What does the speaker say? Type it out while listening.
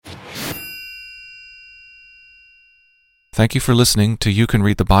Thank you for listening to You Can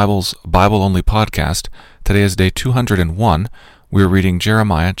Read the Bible's Bible-Only podcast. Today is day 201. We're reading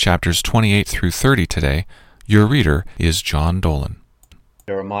Jeremiah chapters 28 through 30 today. Your reader is John Dolan.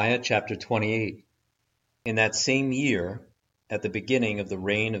 Jeremiah chapter 28. In that same year, at the beginning of the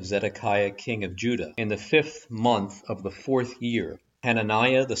reign of Zedekiah king of Judah, in the 5th month of the 4th year,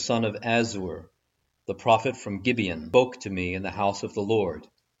 Hananiah the son of Azur, the prophet from Gibeon, spoke to me in the house of the Lord,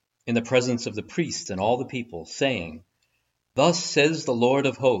 in the presence of the priests and all the people, saying, Thus says the Lord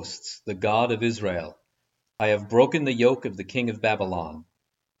of hosts, the God of Israel, I have broken the yoke of the king of Babylon.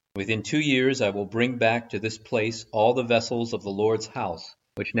 Within 2 years I will bring back to this place all the vessels of the Lord's house,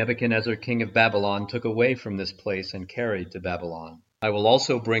 which Nebuchadnezzar king of Babylon took away from this place and carried to Babylon. I will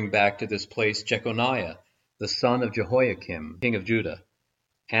also bring back to this place Jeconiah, the son of Jehoiakim, king of Judah,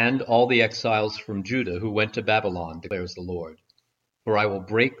 and all the exiles from Judah who went to Babylon, declares the Lord. For I will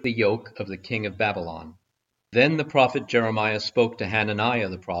break the yoke of the king of Babylon. Then the prophet Jeremiah spoke to Hananiah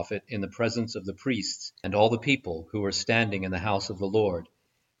the prophet in the presence of the priests and all the people who were standing in the house of the Lord.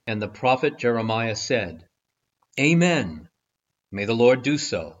 And the prophet Jeremiah said, Amen. May the Lord do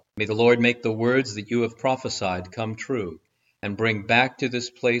so. May the Lord make the words that you have prophesied come true, and bring back to this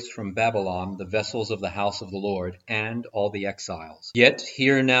place from Babylon the vessels of the house of the Lord and all the exiles. Yet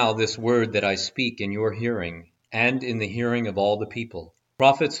hear now this word that I speak in your hearing, and in the hearing of all the people.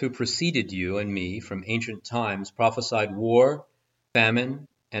 Prophets who preceded you and me from ancient times prophesied war, famine,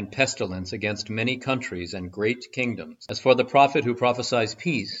 and pestilence against many countries and great kingdoms. As for the prophet who prophesies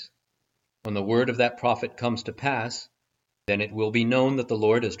peace, when the word of that prophet comes to pass, then it will be known that the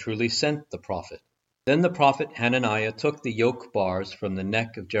Lord has truly sent the prophet. Then the prophet Hananiah took the yoke bars from the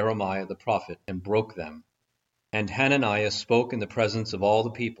neck of Jeremiah the prophet and broke them. And Hananiah spoke in the presence of all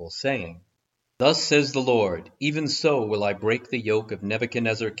the people, saying, Thus says the Lord, even so will I break the yoke of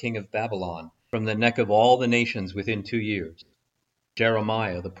Nebuchadnezzar king of Babylon from the neck of all the nations within 2 years.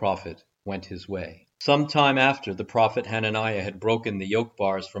 Jeremiah the prophet went his way. Some time after the prophet Hananiah had broken the yoke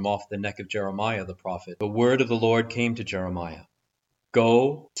bars from off the neck of Jeremiah the prophet, the word of the Lord came to Jeremiah.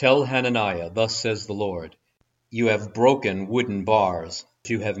 Go, tell Hananiah, thus says the Lord, You have broken wooden bars,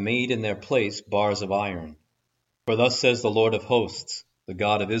 but you have made in their place bars of iron. For thus says the Lord of hosts, the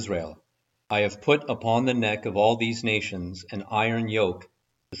God of Israel, I have put upon the neck of all these nations an iron yoke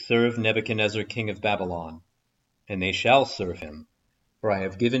to serve Nebuchadnezzar king of Babylon, and they shall serve him, for I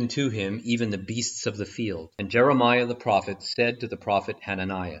have given to him even the beasts of the field. And Jeremiah the prophet said to the prophet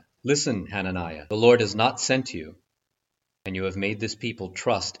Hananiah, Listen, Hananiah, the Lord has not sent you, and you have made this people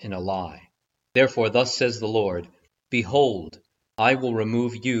trust in a lie. Therefore thus says the Lord, Behold, I will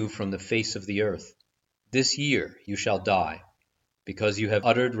remove you from the face of the earth. This year you shall die, because you have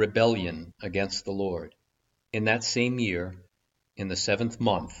uttered rebellion against the Lord. In that same year, in the 7th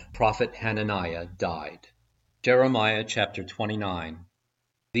month, prophet Hananiah died. Jeremiah chapter 29.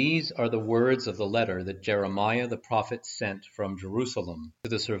 These are the words of the letter that Jeremiah the prophet sent from Jerusalem to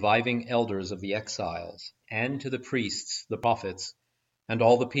the surviving elders of the exiles, and to the priests, the prophets, and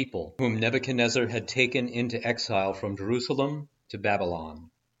all the people, whom Nebuchadnezzar had taken into exile from Jerusalem to Babylon.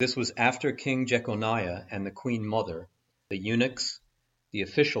 This was after King Jeconiah and the queen mother, the eunuchs, the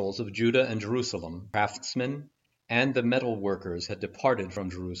officials of Judah and Jerusalem, craftsmen, and the metal workers had departed from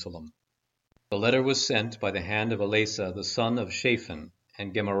Jerusalem. The letter was sent by the hand of Elasah the son of Shaphan,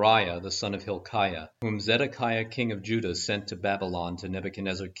 and Gemariah the son of Hilkiah, whom Zedekiah king of Judah sent to Babylon to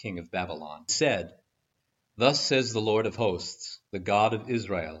Nebuchadnezzar king of Babylon. It said, Thus says the Lord of hosts, the God of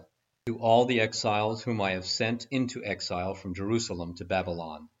Israel, to all the exiles whom I have sent into exile from Jerusalem to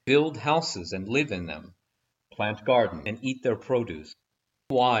Babylon, Build houses and live in them, plant gardens and eat their produce,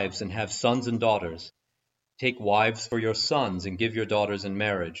 wives and have sons and daughters. Take wives for your sons and give your daughters in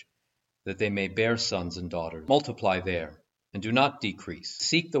marriage, that they may bear sons and daughters. Multiply there, and do not decrease.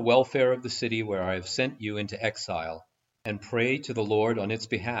 Seek the welfare of the city where I have sent you into exile, and pray to the Lord on its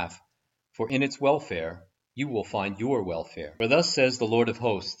behalf, for in its welfare you will find your welfare. For thus says the Lord of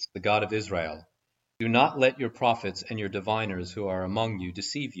hosts, the God of Israel, Do not let your prophets and your diviners who are among you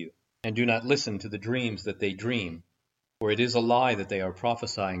deceive you, and do not listen to the dreams that they dream, for it is a lie that they are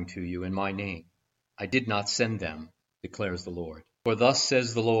prophesying to you in my name. I did not send them, declares the Lord. For thus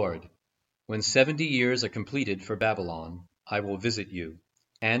says the Lord, When 70 years are completed for Babylon, I will visit you,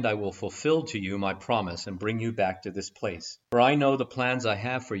 and I will fulfill to you my promise and bring you back to this place. For I know the plans I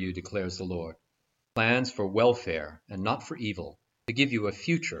have for you, declares the Lord, plans for welfare and not for evil, to give you a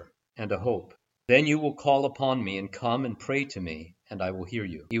future and a hope. Then you will call upon me and come and pray to me, and I will hear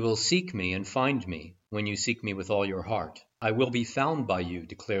you. You will seek me and find me when you seek me with all your heart. I will be found by you,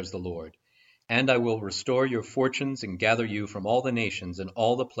 declares the Lord, and I will restore your fortunes and gather you from all the nations and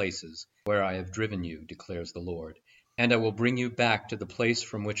all the places where I have driven you, declares the Lord. and I will bring you back to the place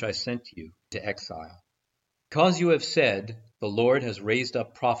from which I sent you to exile. Because you have said, the Lord has raised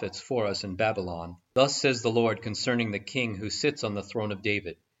up prophets for us in Babylon, thus says the Lord concerning the king who sits on the throne of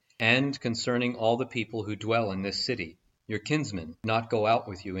David, and concerning all the people who dwell in this city, your kinsmen, not go out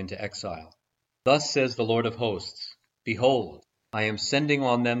with you into exile. Thus says the Lord of hosts, Behold, I am sending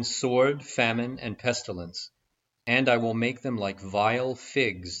on them sword, famine, and pestilence, and I will make them like vile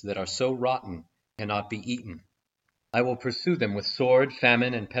figs that are so rotten cannot be eaten. I will pursue them with sword,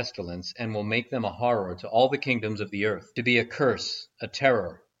 famine, and pestilence, and will make them a horror to all the kingdoms of the earth, to be a curse, a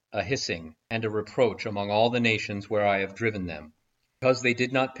terror, a hissing, and a reproach among all the nations where I have driven them, because they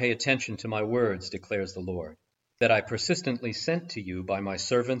did not pay attention to my words, declares the Lord, that I persistently sent to you by my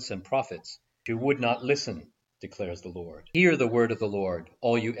servants and prophets. You would not listen, declares the Lord. Hear the word of the Lord,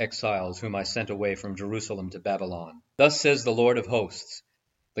 all you exiles whom I sent away from Jerusalem to Babylon. Thus says the Lord of hosts,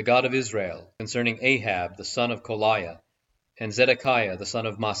 the God of Israel, concerning Ahab the son of Koliah, and Zedekiah the son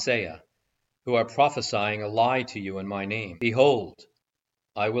of Maaseiah, who are prophesying a lie to you in my name. Behold,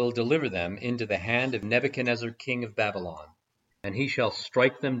 I will deliver them into the hand of Nebuchadnezzar king of Babylon, and he shall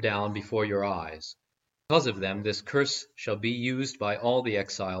strike them down before your eyes. Because of them this curse shall be used by all the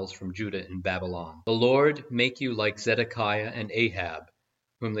exiles from Judah and Babylon. The Lord make you like Zedekiah and Ahab,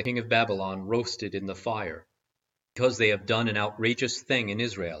 whom the king of Babylon roasted in the fire. Because they have done an outrageous thing in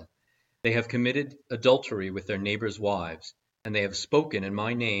Israel, they have committed adultery with their neighbors' wives, and they have spoken in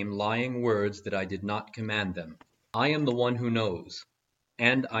my name lying words that I did not command them. I am the one who knows,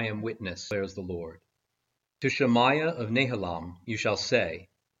 and I am witness, declares the Lord. To Shemaiah of Nehelam you shall say,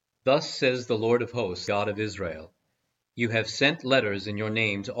 Thus says the Lord of hosts, God of Israel, You have sent letters in your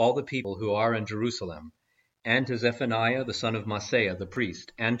name to all the people who are in Jerusalem, and to Zephaniah the son of Maaseiah the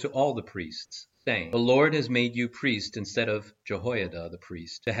priest, and to all the priests, saying, The Lord has made you priest instead of Jehoiada the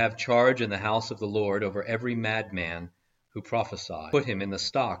priest, to have charge in the house of the Lord over every madman who prophesies. Put him in the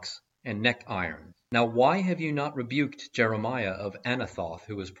stocks and neck irons. Now why have you not rebuked Jeremiah of Anathoth,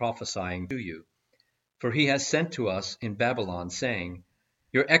 who was prophesying to you? For he has sent to us in Babylon, saying,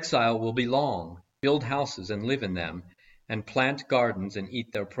 Your exile will be long. Build houses and live in them, and plant gardens and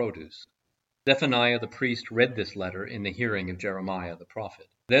eat their produce. Zephaniah the priest read this letter in the hearing of Jeremiah the prophet.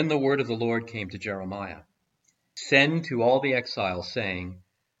 Then the word of the Lord came to Jeremiah. Send to all the exiles, saying,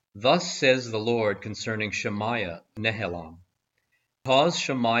 Thus says the Lord concerning Shemaiah Nehelam. Because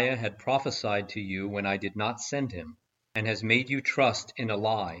Shemaiah had prophesied to you when I did not send him, and has made you trust in a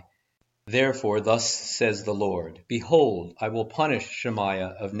lie, therefore thus says the Lord, Behold, I will punish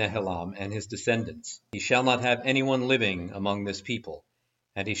Shemaiah of Nehelam and his descendants. He shall not have anyone living among this people,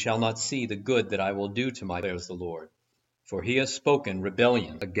 and he shall not see the good that I will do to my, declares the Lord. For he has spoken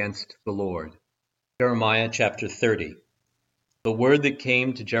rebellion against the Lord. Jeremiah chapter 30. The word that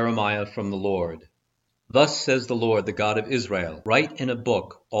came to Jeremiah from the Lord. Thus says the Lord, the God of Israel, Write in a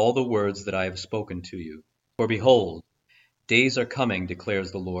book all the words that I have spoken to you. For behold, days are coming,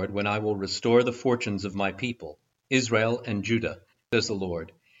 declares the Lord, when I will restore the fortunes of my people, Israel and Judah, says the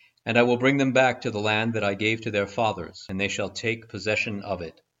Lord, and I will bring them back to the land that I gave to their fathers, and they shall take possession of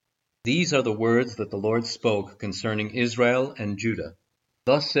it. These are the words that the Lord spoke concerning Israel and Judah.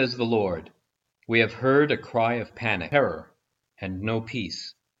 Thus says the Lord, We have heard a cry of panic, terror, and no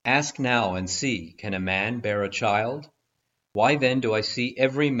peace. Ask now and see, can a man bear a child? Why then do I see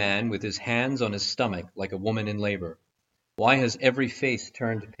every man with his hands on his stomach like a woman in labor? Why has every face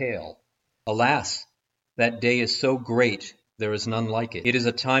turned pale? Alas, that day is so great, there is none like it. It is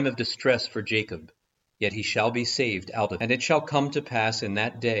a time of distress for Jacob, yet he shall be saved out of it. And it shall come to pass in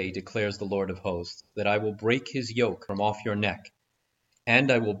that day, declares the Lord of hosts, that I will break his yoke from off your neck,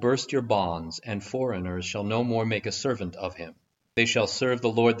 and I will burst your bonds, and foreigners shall no more make a servant of him. They shall serve the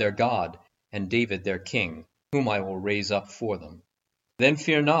Lord their God, and David their king, whom I will raise up for them. Then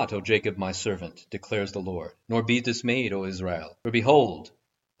fear not, O Jacob my servant, declares the Lord, nor be dismayed, O Israel. For behold,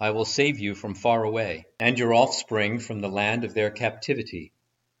 I will save you from far away, and your offspring from the land of their captivity.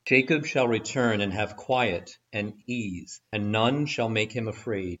 Jacob shall return and have quiet and ease, and none shall make him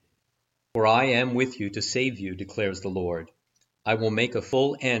afraid. For I am with you to save you, declares the Lord. I will make a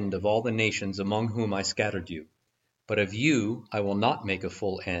full end of all the nations among whom I scattered you. But of you I will not make a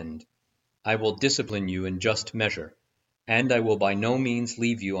full end. I will discipline you in just measure, and I will by no means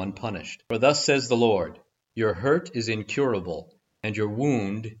leave you unpunished. For thus says the Lord, Your hurt is incurable, and your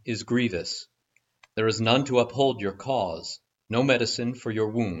wound is grievous. There is none to uphold your cause, no medicine for your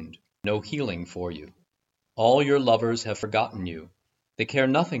wound, no healing for you. All your lovers have forgotten you. They care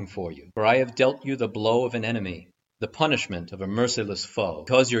nothing for you, for I have dealt you the blow of an enemy, the punishment of a merciless foe,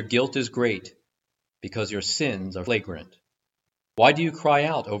 because your guilt is great, because your sins are flagrant. Why do you cry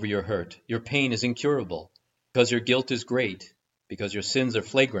out over your hurt? Your pain is incurable. Because your guilt is great, because your sins are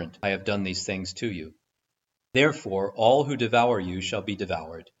flagrant, I have done these things to you. Therefore all who devour you shall be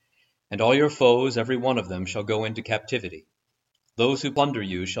devoured, and all your foes, every one of them, shall go into captivity. Those who plunder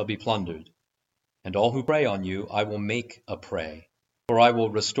you shall be plundered, and all who prey on you I will make a prey. For I will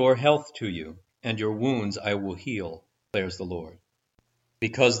restore health to you, and your wounds I will heal, declares the Lord.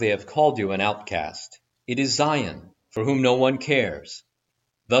 Because they have called you an outcast, it is Zion, for whom no one cares.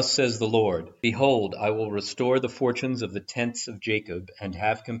 Thus says the Lord, Behold, I will restore the fortunes of the tents of Jacob, and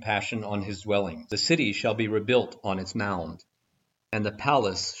have compassion on his dwellings. The city shall be rebuilt on its mound, and the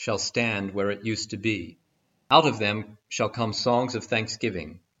palace shall stand where it used to be. Out of them shall come songs of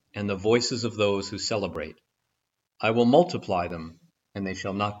thanksgiving, and the voices of those who celebrate. I will multiply them, and they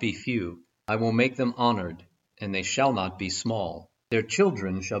shall not be few. I will make them honored, and they shall not be small. Their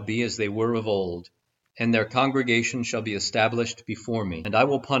children shall be as they were of old, and their congregation shall be established before me, and I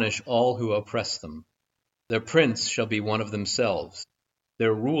will punish all who oppress them. Their prince shall be one of themselves.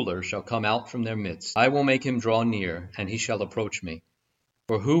 Their ruler shall come out from their midst. I will make him draw near, and he shall approach me.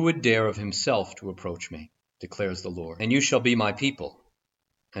 For who would dare of himself to approach me, declares the Lord. And you shall be my people,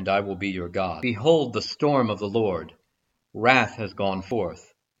 and I will be your God. Behold the storm of the Lord. Wrath has gone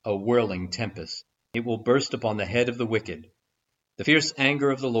forth, a whirling tempest. It will burst upon the head of the wicked. The fierce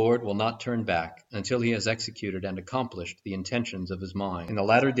anger of the Lord will not turn back until he has executed and accomplished the intentions of his mind. In the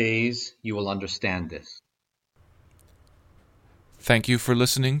latter days you will understand this. Thank you for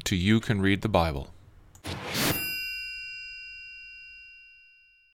listening to You Can Read the Bible.